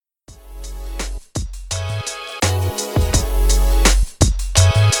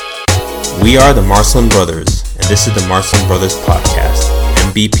We are the Marcelin Brothers, and this is the Marcelin Brothers Podcast,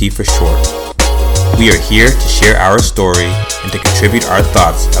 MBP for short. We are here to share our story and to contribute our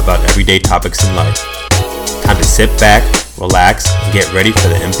thoughts about everyday topics in life. Time to sit back, relax, and get ready for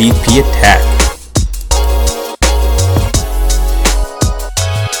the MVP attack.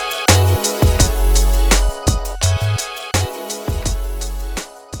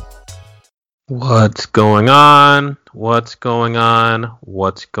 What's going on? What's going on?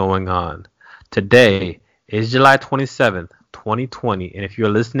 What's going on? Today is July 27th, 2020, and if you're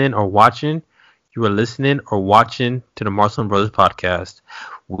listening or watching, you are listening or watching to the Marcelin Brothers Podcast.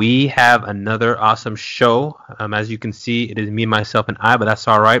 We have another awesome show. As you can see, it is me, myself, and I, but that's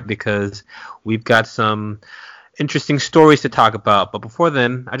all right because we've got some interesting stories to talk about. But before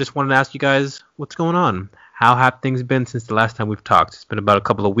then, I just wanted to ask you guys, what's going on? How have things been since the last time we've talked? It's been about a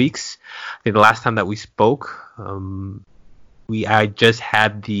couple of weeks. I think the last time that we spoke, I just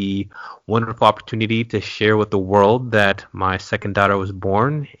had the wonderful opportunity to share with the world that my second daughter was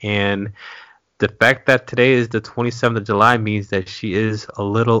born. And the fact that today is the 27th of July means that she is a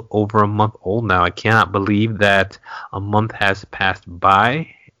little over a month old now. I cannot believe that a month has passed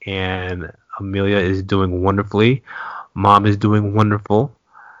by and Amelia is doing wonderfully. Mom is doing wonderful.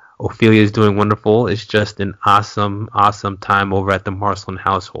 Ophelia is doing wonderful. It's just an awesome, awesome time over at the Marcelin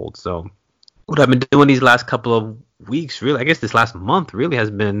household. So what I've been doing these last couple of weeks, really, I guess this last month really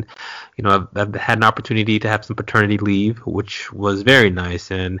has been, I've had an opportunity to have some paternity leave, which was very nice.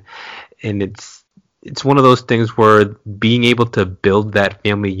 And it's one of those things where being able to build that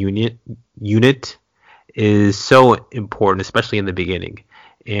family unit is so important, especially in the beginning.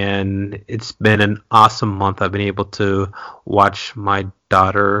 And it's been an awesome month. I've been able to watch my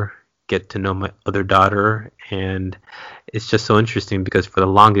daughter get to know my other daughter, and it's just so interesting because for the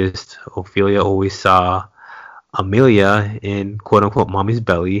longest, Ophelia always saw Amelia in quote-unquote mommy's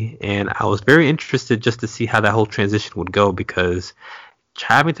belly, and I was very interested just to see how that whole transition would go, because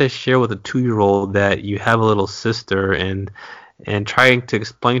having to share with a 2-year-old that you have a little sister and trying to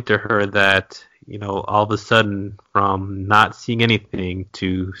explain to her that all of a sudden from not seeing anything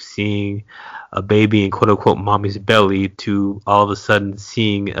to seeing a baby in quote-unquote mommy's belly to all of a sudden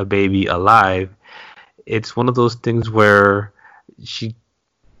seeing a baby alive, it's one of those things where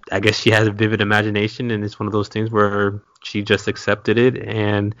I guess she has a vivid imagination, and it's one of those things where she just accepted it,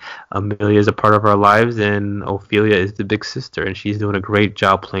 and Amelia is a part of our lives, and Ophelia is the big sister, and she's doing a great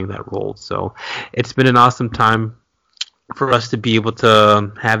job playing that role. So it's been an awesome time for us to be able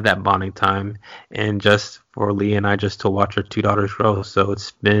to have that bonding time, and just for Leah and I just to watch our 2 daughters grow. So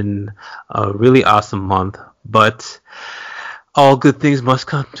it's been a really awesome month, but all good things must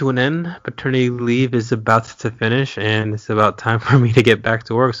come to an end. Paternity leave is about to finish, and it's about time for me to get back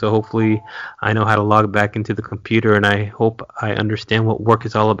to work. So hopefully I know how to log back into the computer, and I hope I understand what work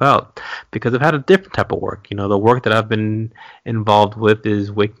is all about, because I've had a different type of work. The work that I've been involved with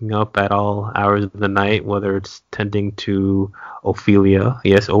is waking up at all hours of the night, whether it's tending to Ophelia,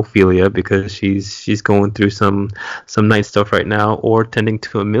 yes, Ophelia, because she's going through some night stuff right now, or tending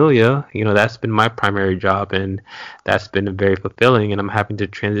to Amelia. That's been my primary job, and that's been very fulfilling, and I'm having to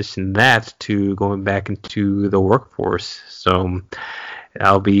transition that to going back into the workforce. So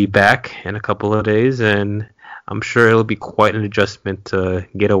I'll be back in a couple of days, and I'm sure it'll be quite an adjustment to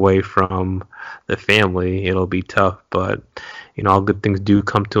get away from the family. It'll be tough, but all good things do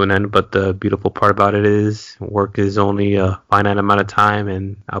come to an end. But the beautiful part about it is work is only a finite amount of time,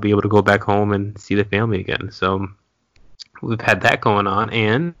 and I'll be able to go back home and see the family again. So we've had that going on,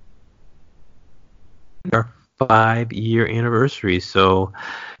 and our 5-year anniversary. So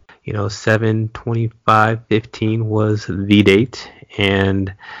 7/25/15 was the date,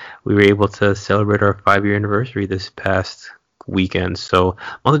 and we were able to celebrate our 5-year anniversary this past weekend. So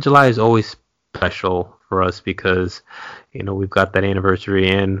month of July is always special for us because we've got that anniversary,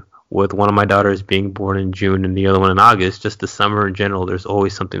 and with one of my daughters being born in June and the other one in August, just the summer in general, there's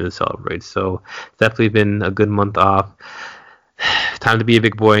always something to celebrate. So it's definitely been a good month off. Time to be a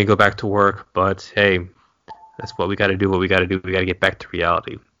big boy and go back to work, but hey, that's what we got to do. We got to get back to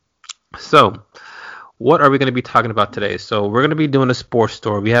reality. So what are we going to be talking about today? So we're going to be doing a sports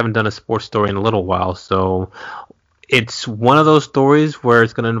story. We haven't done a sports story in a little while. So it's one of those stories where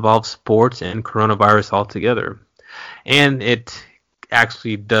it's going to involve sports and coronavirus altogether. And it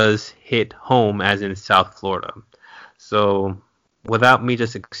actually does hit home, as in South Florida. So without me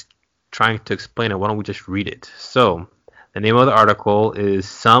just trying to explain it, why don't we just read it? So the name of the article is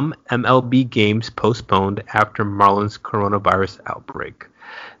Some MLB Games Postponed After Marlins Coronavirus Outbreak.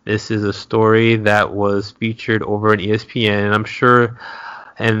 This is a story that was featured over on ESPN, and I'm sure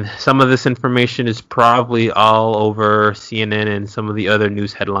And some of this information is probably all over CNN and some of the other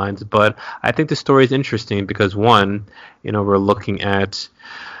news headlines. But I think the story is interesting because, one, we're looking at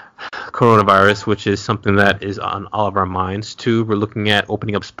coronavirus, which is something that is on all of our minds. Two, we're looking at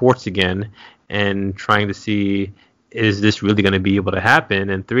opening up sports again and trying to see, is this really going to be able to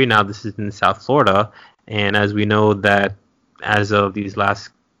happen? And three, now this is in South Florida. And as we know that as of these last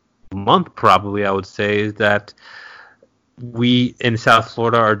month, probably, I would say, is that we in South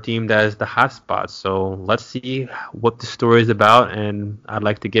Florida are deemed as the hotspot. So let's see what the story is about. And I'd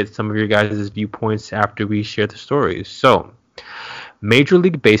like to get some of your guys' viewpoints after we share the stories. So Major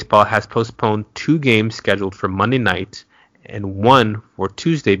League Baseball has postponed 2 games scheduled for Monday night and 1 for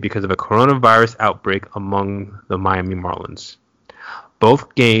Tuesday because of a coronavirus outbreak among the Miami Marlins.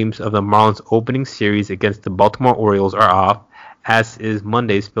 Both games of the Marlins opening series against the Baltimore Orioles are off, as is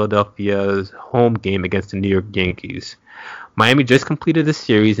Monday's Philadelphia's home game against the New York Yankees. Miami just completed the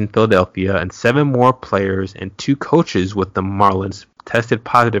series in Philadelphia, and 7 more players and 2 coaches with the Marlins tested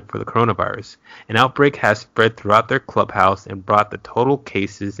positive for the coronavirus. An outbreak has spread throughout their clubhouse and brought the total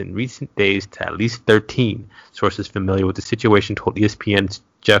cases in recent days to at least 13, sources familiar with the situation told ESPN's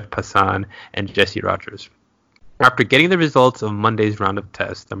Jeff Passan and Jesse Rogers. After getting the results of Monday's round of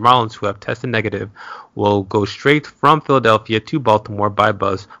tests, the Marlins, who have tested negative, will go straight from Philadelphia to Baltimore by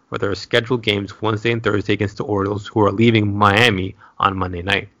bus for their scheduled games Wednesday and Thursday against the Orioles, who are leaving Miami on Monday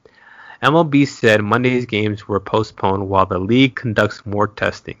night. MLB said Monday's games were postponed while the league conducts more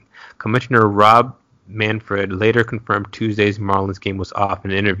testing. Commissioner Rob Manfred later confirmed Tuesday's Marlins game was off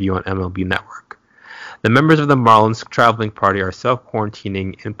in an interview on MLB Network. The members of the Marlins traveling party are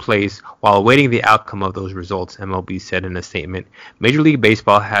self-quarantining in place while awaiting the outcome of those results, MLB said in a statement. Major League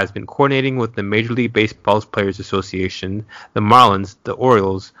Baseball has been coordinating with the Major League Baseball Players Association, the Marlins, the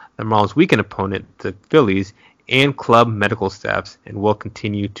Orioles, the Marlins' weekend opponent, the Phillies, and club medical staffs, and will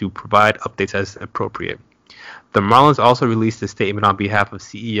continue to provide updates as appropriate. The Marlins also released a statement on behalf of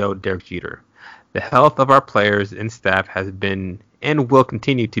CEO Derek Jeter. The health of our players and staff has been and will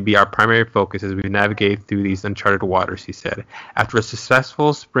continue to be our primary focus as we navigate through these uncharted waters, he said. After a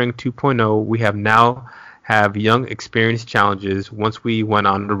successful spring 2.0, we have now have young, experienced challenges once we went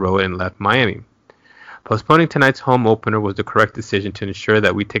on the road and left Miami. Postponing tonight's home opener was the correct decision to ensure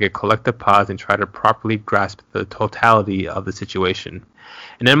that we take a collective pause and try to properly grasp the totality of the situation.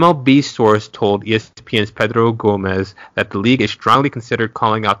 An MLB source told ESPN's Pedro Gomez that the league is strongly considered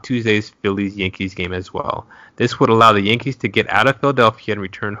calling out Tuesday's Phillies-Yankees game as well. This would allow the Yankees to get out of Philadelphia and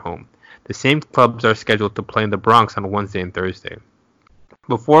return home. The same clubs are scheduled to play in the Bronx on Wednesday and Thursday.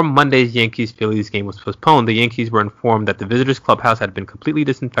 Before Monday's Yankees-Phillies game was postponed, the Yankees were informed that the visitors' clubhouse had been completely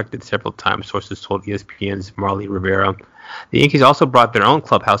disinfected several times, sources told ESPN's Marley Rivera. The Yankees also brought their own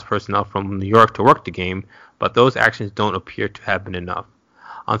clubhouse personnel from New York to work the game, but those actions don't appear to have been enough.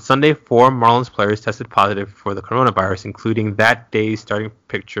 On Sunday, 4 Marlins players tested positive for the coronavirus, including that day's starting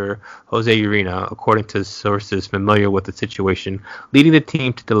pitcher Jose Urena, according to sources familiar with the situation, leading the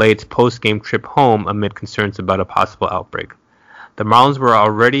team to delay its post-game trip home amid concerns about a possible outbreak. The Marlins were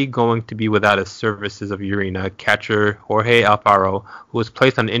already going to be without the services of Urena, catcher Jorge Alfaro, who was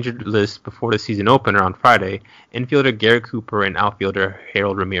placed on the injured list before the season opener on Friday, infielder Garrett Cooper, and outfielder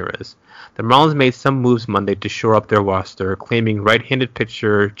Harold Ramirez. The Marlins made some moves Monday to shore up their roster, claiming right-handed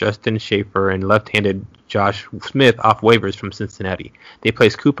pitcher Justin Schaefer and left-handed Josh Smith off waivers from Cincinnati. They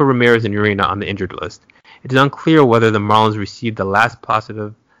placed Cooper, Ramirez, and Urena on the injured list. It is unclear whether the Marlins received the last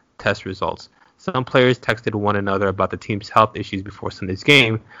positive test results. Some players texted one another about the team's health issues before Sunday's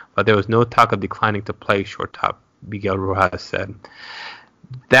game, but there was no talk of declining to play, shortstop Miguel Rojas said.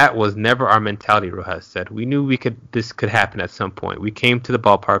 That was never our mentality, Rojas said. We knew this could happen at some point. We came to the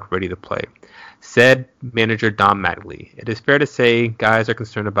ballpark ready to play, said manager Don Mattingly. It is fair to say guys are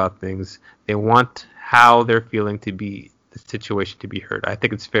concerned about things. They want how they're feeling to be the situation to be heard. I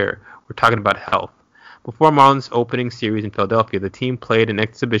think it's fair. We're talking about health. Before Marlins' opening series in Philadelphia, the team played an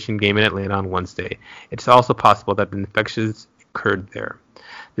exhibition game in Atlanta on Wednesday. It's also possible that the infections occurred there.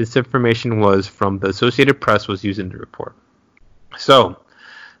 This information was from the Associated Press was used in the report. So,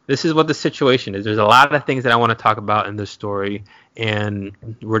 this is what the situation is. There's a lot of things that I want to talk about in this story, and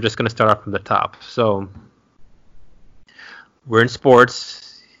we're just going to start off from the top. So, we're in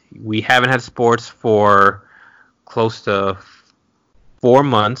sports. We haven't had sports for close to 4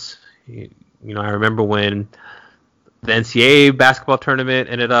 months. I remember when the NCAA basketball tournament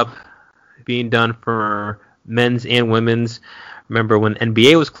ended up being done for men's and women's. Remember when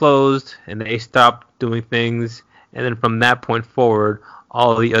NBA was closed and they stopped doing things. And then from that point forward,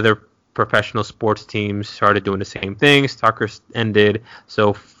 all the other professional sports teams started doing the same thing. Soccer ended.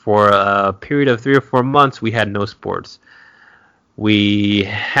 So for a period of 3 or 4 months, we had no sports. We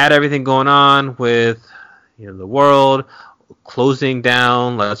had everything going on with the world closing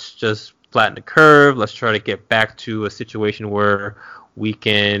down. Let's just flatten the curve. Let's try to get back to a situation where we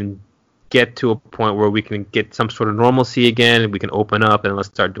can get to a point where we can get some sort of normalcy again, and we can open up and let's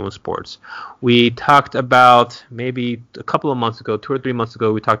start doing sports. We talked about maybe a couple of months ago, 2 or 3 months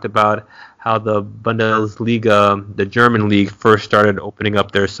ago, we talked about how the Bundesliga, the German league, first started opening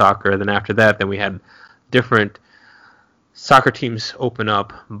up their soccer. Then after that, then we had different soccer teams open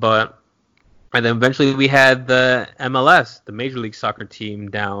up, and then eventually we had the MLS, the Major League Soccer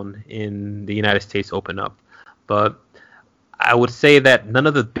team down in the United States, open up. But I would say that none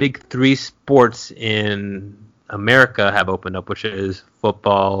of the big three sports in America have opened up, which is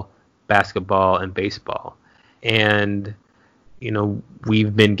football, basketball, and baseball. And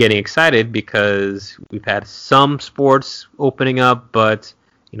we've been getting excited because we've had some sports opening up, but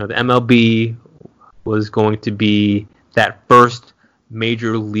the MLB was going to be that first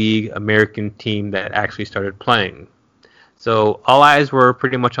Major League American team that actually started playing. So all eyes were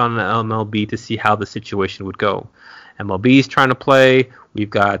pretty much on the MLB to see how the situation would go. MLB is trying to play. We've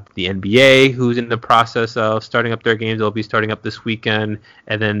got the NBA, who's in the process of starting up their games. They'll be starting up this weekend.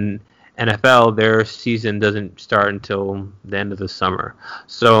 And then NFL, their season doesn't start until the end of the summer.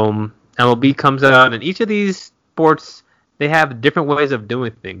 So MLB comes out, and each of these sports, they have different ways of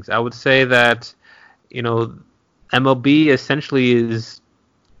doing things. I would say that, MLB essentially is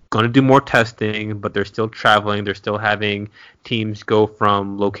going to do more testing, but they're still traveling. They're still having teams go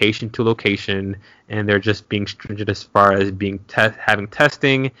from location to location, and they're just being stringent as far as having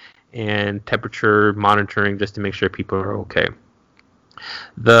testing and temperature monitoring just to make sure people are okay.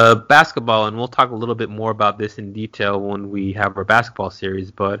 The basketball, and we'll talk a little bit more about this in detail when we have our basketball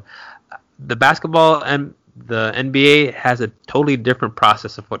series, but the basketball and the NBA has a totally different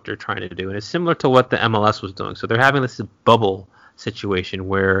process of what they're trying to do, and it's similar to what the MLS was doing. So they're having this bubble situation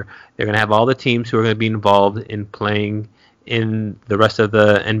where they're going to have all the teams who are going to be involved in playing in the rest of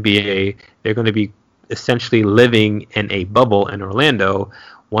the NBA. They're going to be essentially living in a bubble in Orlando.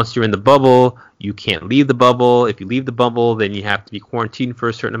 Once you're in the bubble, you can't leave the bubble. If you leave the bubble, then you have to be quarantined for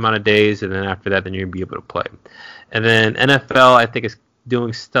a certain amount of days, and then after that, then you're going to be able to play. And then NFL, I think, is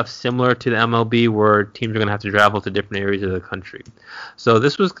doing stuff similar to the MLB where teams are going to have to travel to different areas of the country. So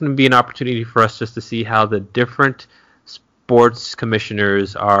this was going to be an opportunity for us just to see how the different sports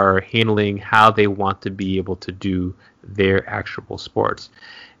commissioners are handling how they want to be able to do their actual sports.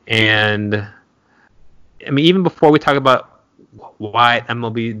 And I mean, even before we talk about why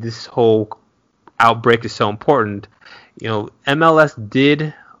MLB, this whole outbreak is so important, MLS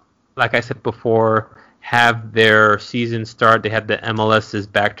did, like I said before, have their season start. They had the MLS is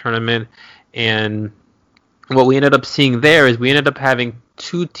Back tournament, and what we ended up seeing there is we ended up having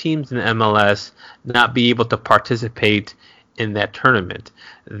two teams in the MLS not be able to participate in that tournament.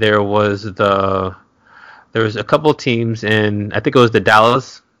 There was a couple of teams, and I think it was the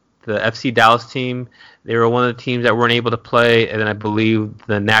FC Dallas team. They were one of the teams that weren't able to play, and then I believe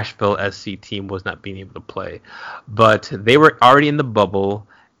the Nashville SC team was not being able to play. But they were already in the bubble,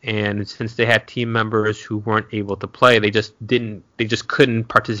 and since they had team members who weren't able to play, they just couldn't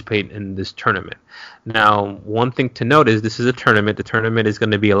participate in this tournament. Now, one thing to note is this is a tournament. The tournament is going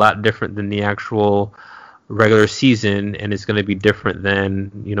to be a lot different than the actual regular season, and it's going to be different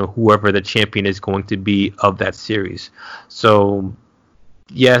than whoever the champion is going to be of that series. So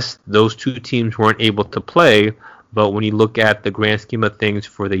yes, those two teams weren't able to play, but when you look at the grand scheme of things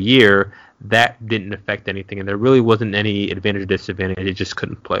for the year, that didn't affect anything, and there really wasn't any advantage or disadvantage. It just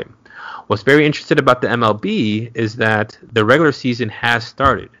couldn't play. What's very interesting about the MLB is that the regular season has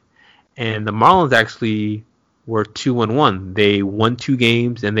started, and the Marlins actually were 2-1. They won 2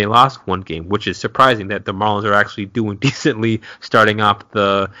 games and they lost 1 game, which is surprising that the Marlins are actually doing decently starting off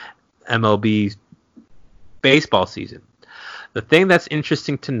the MLB baseball season. The thing that's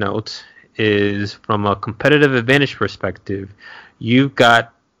interesting to note is from a competitive advantage perspective, you've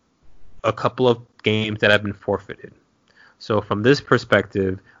got a couple of games that have been forfeited. So from this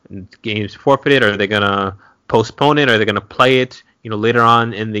perspective, games forfeited, are they going to postpone it? Are they going to play it, later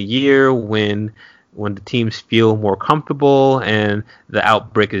on in the year when the teams feel more comfortable and the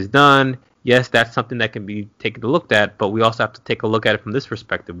outbreak is done? Yes, that's something that can be taken a look at, but we also have to take a look at it from this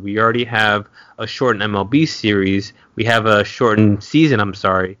perspective. We already have a shortened MLB series. We have a shortened season,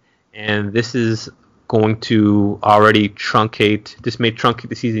 and this is going to already truncate. This may truncate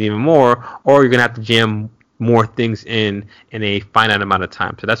the season even more, or you're going to have to jam more things in a finite amount of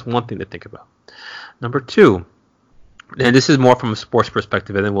time. So that's one thing to think about. Number 2, and this is more from a sports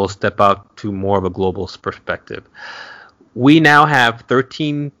perspective, and then we'll step out to more of a global perspective. We now have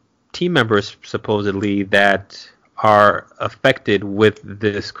 13 team members supposedly that are affected with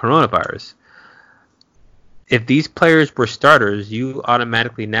this coronavirus. If these players were starters, you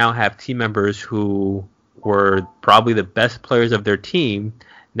automatically now have team members who were probably the best players of their team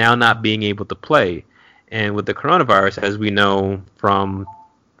now not being able to play. And with the coronavirus, as we know from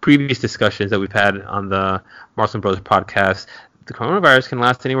previous discussions that we've had on the Marlon Brothers podcast, the coronavirus can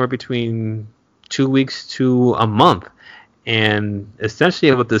last anywhere between 2 weeks to a month. And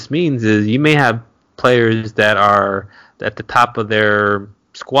essentially what this means is you may have players that are at the top of their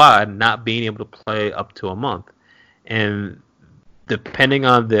squad not being able to play up to a month. And depending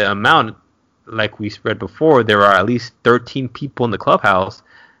on the amount, like we read before, there are at least 13 people in the clubhouse.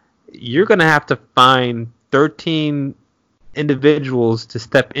 You're going to have to find 13 individuals to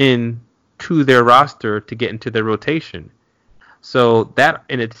step in to their roster to get into their rotation. So that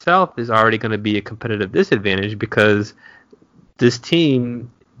in itself is already going to be a competitive disadvantage because this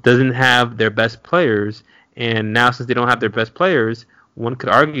team doesn't have their best players. And now since they don't have their best players, one could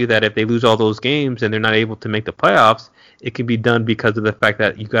argue that if they lose all those games and they're not able to make the playoffs, it can be done because of the fact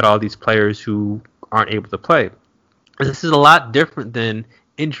that you've got all these players who aren't able to play. This is a lot different than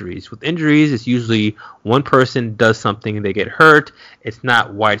injuries. With injuries, it's usually one person does something and they get hurt. It's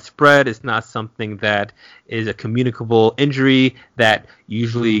not widespread. It's not something that is a communicable injury that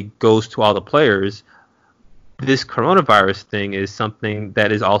usually goes to all the players. This coronavirus thing is something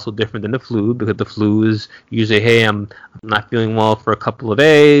that is also different than the flu because the flu is usually, hey, I'm not feeling well for a couple of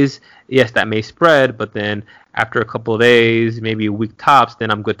days. Yes, that may spread, but then after a couple of days, maybe a week tops,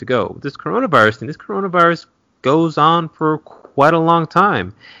 then I'm good to go. This coronavirus goes on for quite a long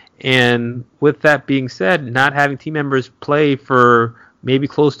time. And with that being said, not having team members play for maybe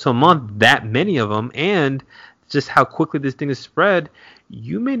close to a month, that many of them, and just how quickly this thing is spread,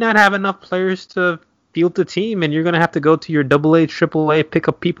 you may not have enough players to field the team, and you're going to have to go to your AA, AAA, pick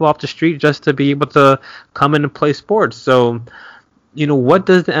up people off the street just to be able to come in and play sports. So, what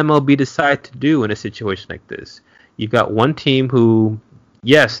does the MLB decide to do in a situation like this? You've got one team who,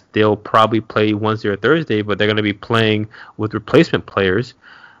 yes, they'll probably play Wednesday or Thursday, but they're going to be playing with replacement players.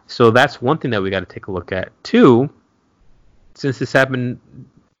 So that's one thing that we got to take a look at. Two, since this happened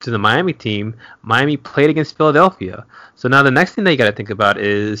to the Miami team, Miami played against Philadelphia. So now the next thing that you got to think about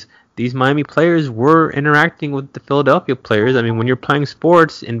is these Miami players were interacting with the Philadelphia players. I mean, when you're playing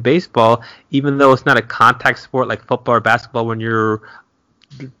sports in baseball, even though it's not a contact sport like football or basketball when you're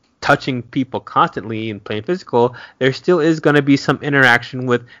touching people constantly and playing physical, there still is going to be some interaction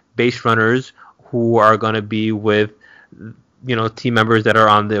with base runners who are going to be with, team members that are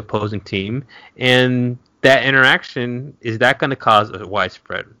on the opposing team. And that interaction, is that going to cause a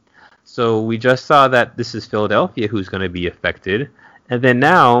widespread? So we just saw that this is Philadelphia who's going to be affected. And then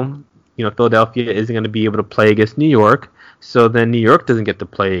now, Philadelphia isn't going to be able to play against New York. So then New York doesn't get to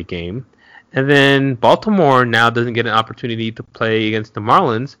play a game. And then Baltimore now doesn't get an opportunity to play against the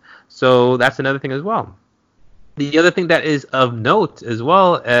Marlins. So that's another thing as well. The other thing that is of note as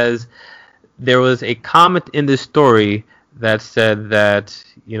well as there was a comment in this story that said that,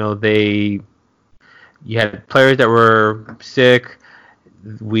 you had players that were sick.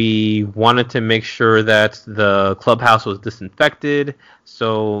 We wanted to make sure that the clubhouse was disinfected.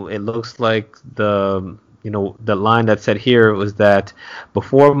 So it looks like the line that said here was that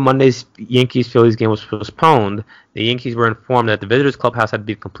before Monday's Yankees-Phillies game was postponed, the Yankees were informed that the visitors' clubhouse had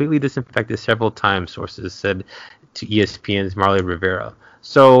been completely disinfected several times, sources said to ESPN's Marley Rivera.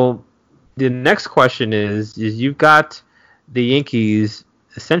 So the next question is you've got the Yankees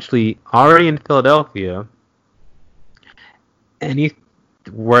essentially already in Philadelphia, and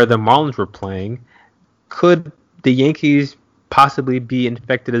where the Marlins were playing, could the Yankees possibly be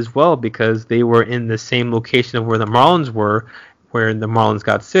infected as well because they were in the same location of where the Marlins were, where the Marlins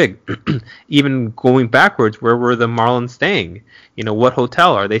got sick? Even going backwards, where were the Marlins staying? What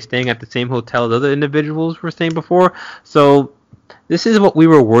hotel? Are they staying at the same hotel as other individuals were staying before? So this is what we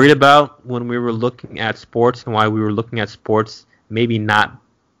were worried about when we were looking at sports and why we were looking at sports maybe not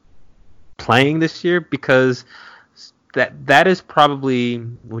playing this year, because that is probably,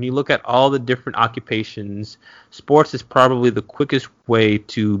 when you look at all the different occupations, sports is probably the quickest way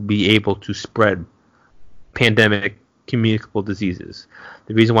to be able to spread pandemic communicable diseases.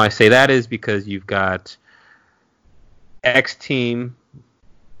 The reason why I say that is because you've got X team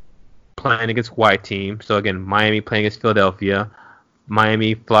playing against Y team. So again, Miami playing against Philadelphia.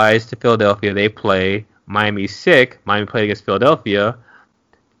 Miami flies to Philadelphia. They play. Miami's sick. Miami played against Philadelphia.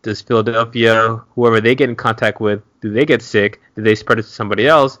 Does Philadelphia, whoever they get in contact with, do they get sick? Do they spread it to somebody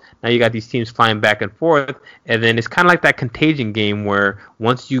else? Now you got these teams flying back and forth, and then it's kind of like that contagion game where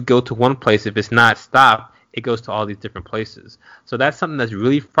once you go to one place, if it's not stopped, it goes to all these different places. So that's something that's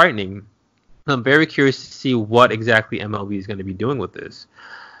really frightening. I'm very curious to see what exactly MLB is going to be doing with this.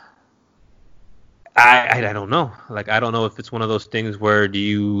 I don't know. Like, I don't know if it's one of those things where do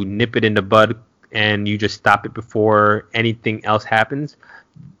you nip it in the bud and you just stop it before anything else happens.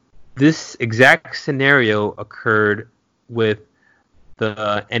 This exact scenario occurred with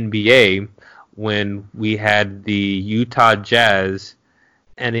the NBA when we had the Utah Jazz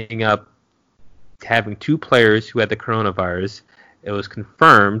ending up having two players who had the coronavirus. It was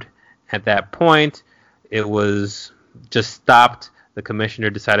confirmed at that point. It was just stopped. The commissioner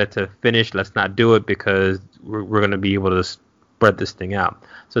decided to finish. Let's not do it because we're going to be able to spread this thing out.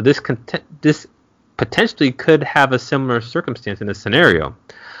 So this potentially could have a similar circumstance in this scenario.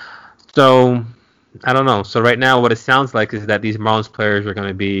 So I don't know. So right now, what it sounds like is that these Marlins players are going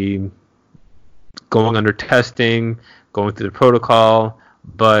to be going under testing, going through the protocol.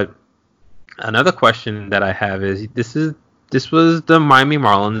 But another question that I have is this was the Miami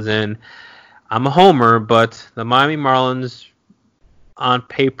Marlins, and I'm a homer, but the Miami Marlins on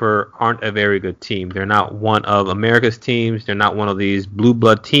paper aren't a very good team. They're not one of America's teams. They're not one of these blue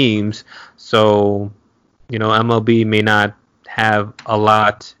blood teams. So, MLB may not have a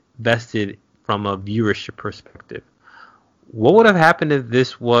lot vested from a viewership perspective. What would have happened if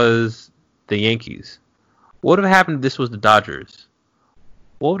this was the Yankees? What would have happened if this was the Dodgers?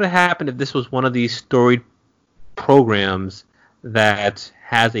 What would have happened if this was one of these storied programs that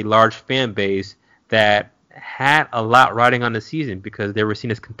has a large fan base that had a lot riding on the season because they were seen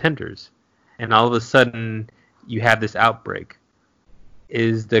as contenders, and all of a sudden you have this outbreak?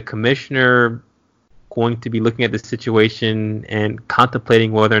 Is the commissioner going to be looking at the situation and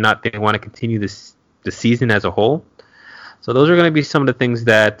contemplating whether or not they want to continue the season as a whole? So those are going to be some of the things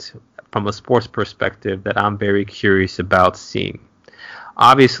that, from a sports perspective, that I'm very curious about seeing.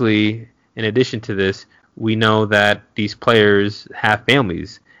 Obviously, in addition to this, we know that these players have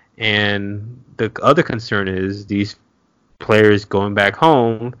families, and the other concern is these players going back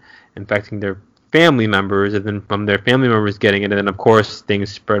home, infecting their family members, and then from their family members getting it, and then of course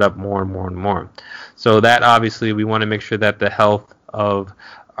things spread up more and more and more. So that obviously we want to make sure that the health of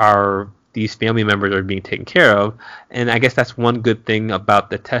these family members are being taken care of, and I guess that's one good thing about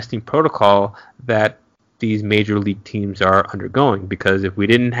the testing protocol that these major league teams are undergoing, because if we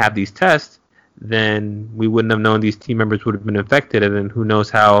didn't have these tests, then we wouldn't have known these team members would have been infected, and then who knows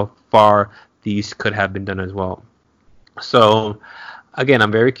how far these could have been done as well. So again,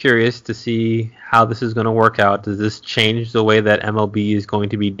 I'm very curious to see how this is going to work out. Does this change the way that MLB is going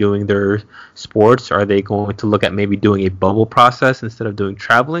to be doing their sports? Are they going to look at maybe doing a bubble process instead of doing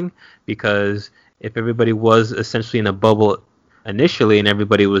traveling? Because if everybody was essentially in a bubble initially and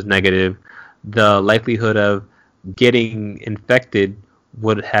everybody was negative, the likelihood of getting infected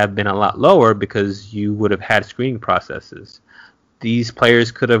would have been a lot lower because you would have had screening processes. These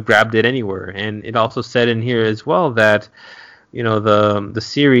players could have grabbed it anywhere. And it also said in here as well that, the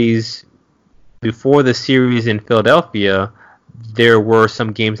series, before the series in Philadelphia, there were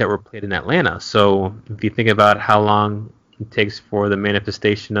some games that were played in Atlanta. So if you think about how long it takes for the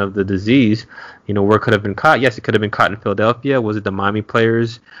manifestation of the disease, where it could have been caught. Yes, it could have been caught in Philadelphia. Was it the Miami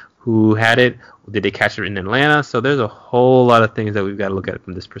players who had it? Did they catch it in Atlanta? So there's a whole lot of things that we've got to look at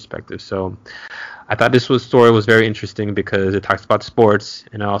from this perspective. So I thought this story was very interesting because it talks about sports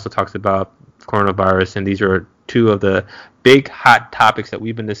and it also talks about coronavirus, and these are two of the big hot topics that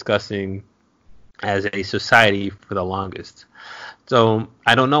we've been discussing as a society for the longest. So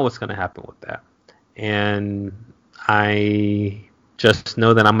I don't know what's going to happen with that. And I just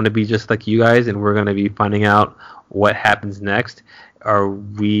know that I'm going to be just like you guys, and we're going to be finding out what happens next.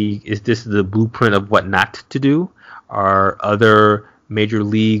 Is this the blueprint of what not to do? Are other major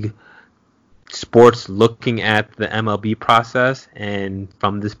league sports looking at the MLB process, and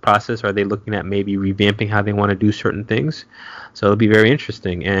from this process, are they looking at maybe revamping how they want to do certain things? So it'll be very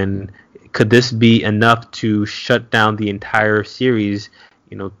interesting. And could this be enough to shut down the entire series?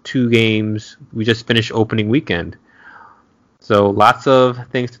 2 games. We just finished opening weekend. So lots of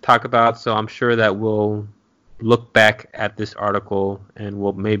things to talk about. So I'm sure that we'll look back at this article and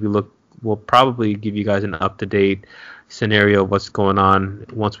we'll probably give you guys an up-to-date scenario of what's going on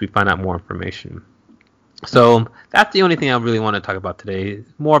once we find out more information. So that's the only thing I really want to talk about today.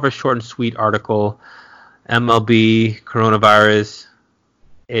 More of a short and sweet article. MLB, coronavirus.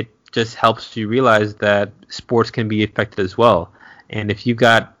 It just helps you realize that sports can be affected as well. And if you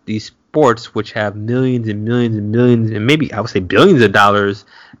got these sports which have millions and millions and millions, and maybe I would say billions of dollars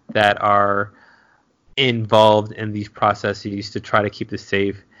that are involved in these processes to try to keep this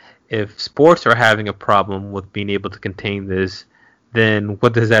safe. If sports are having a problem with being able to contain this, then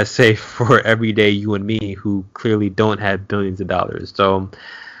what does that say for everyday you and me who clearly don't have billions of dollars? So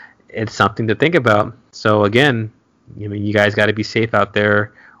it's something to think about. So again, you guys got to be safe out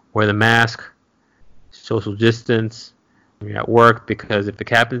there. Wear the mask, social distance when you're at work, because if it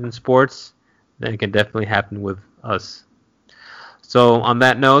happens in sports, then it can definitely happen with us. So on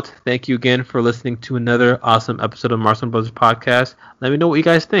that note, thank you again for listening to another awesome episode of Marston Brothers Podcast. Let me know what you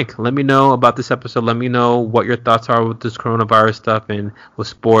guys think. Let me know about this episode. Let me know what your thoughts are with this coronavirus stuff and with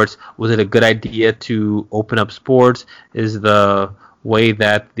sports. Was it a good idea to open up sports? Is the way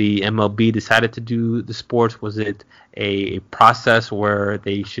that the MLB decided to do the sports, was it a process where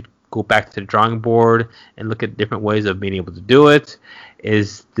they should go back to the drawing board and look at different ways of being able to do it?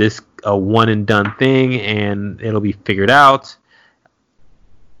 Is this a one and done thing and it'll be figured out?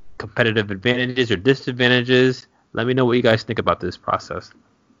 Competitive advantages or disadvantages? Let me know what you guys think about this process.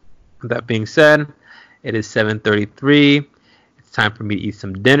 With that being said, it is 7:33. It's time for me to eat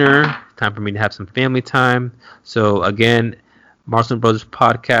some dinner. It's time for me to have some family time. So again, Marston Brothers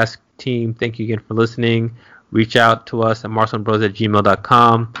Podcast team, thank you again for listening. Reach out to us at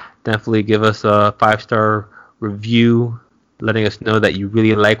marstonbrothers@gmail.com. Definitely give us a 5-star review, letting us know that you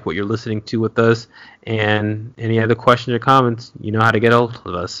really like what you're listening to with us. And any other questions or comments, you know how to get a hold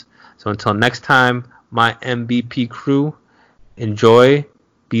of us. So until next time, my MVP crew, enjoy,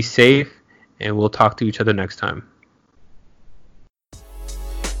 be safe, and we'll talk to each other next time.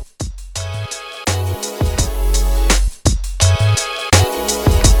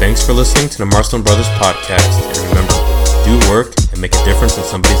 Thanks for listening to the Marston Brothers Podcast. And remember, do work and make a difference in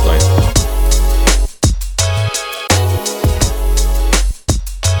somebody's life.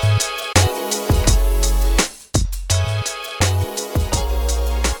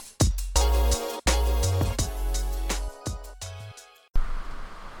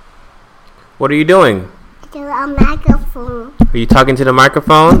 What are you doing? To a microphone. Are you talking to the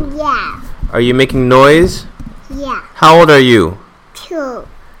microphone? Yeah. Are you making noise? Yeah. How old are you? 2.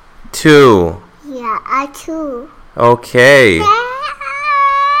 2. Yeah, 2. Okay.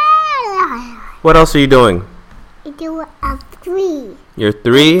 What else are you doing? I do a 3. You're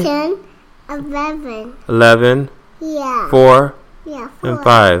 3, 10, 11. 11, Yeah. 4, Yeah, 4. and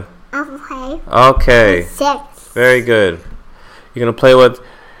 5. 5. Okay. 6. Very good. You gonna play with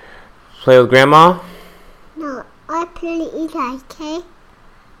Grandma? No, I play Eli, okay?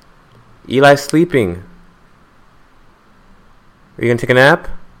 Eli's sleeping. Are you gonna take a nap?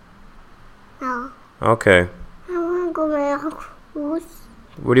 No. Okay. I want to go on a cruise.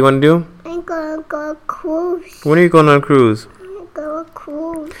 What do you want to do? I'm going to go on a cruise. When are you going on a cruise? I'm going to go on a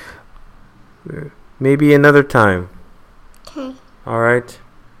cruise. Maybe another time. Okay. Alright.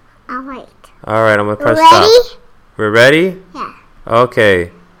 Alright. Alright, I'm gonna press Ready? stop. We're ready? Yeah.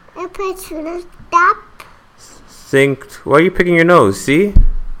 Okay. I press the stop. Why are you picking your nose? See? You're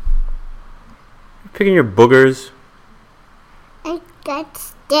picking your boogers. I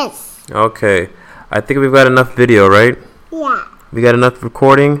got this. Okay. I think we've got enough video, right? Yeah. We got enough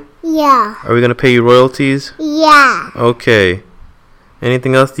recording? Yeah. Are we gonna pay you royalties? Yeah. Okay.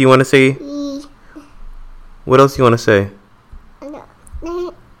 Anything else do you want to say? What else do you want to say?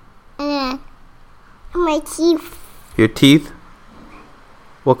 My teeth. Your teeth?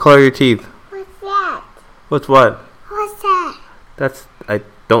 What color are your teeth? What's that? What's what? What's that? I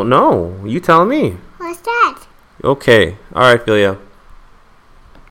don't know. You tell me. What's that? Okay. Alright, Philia.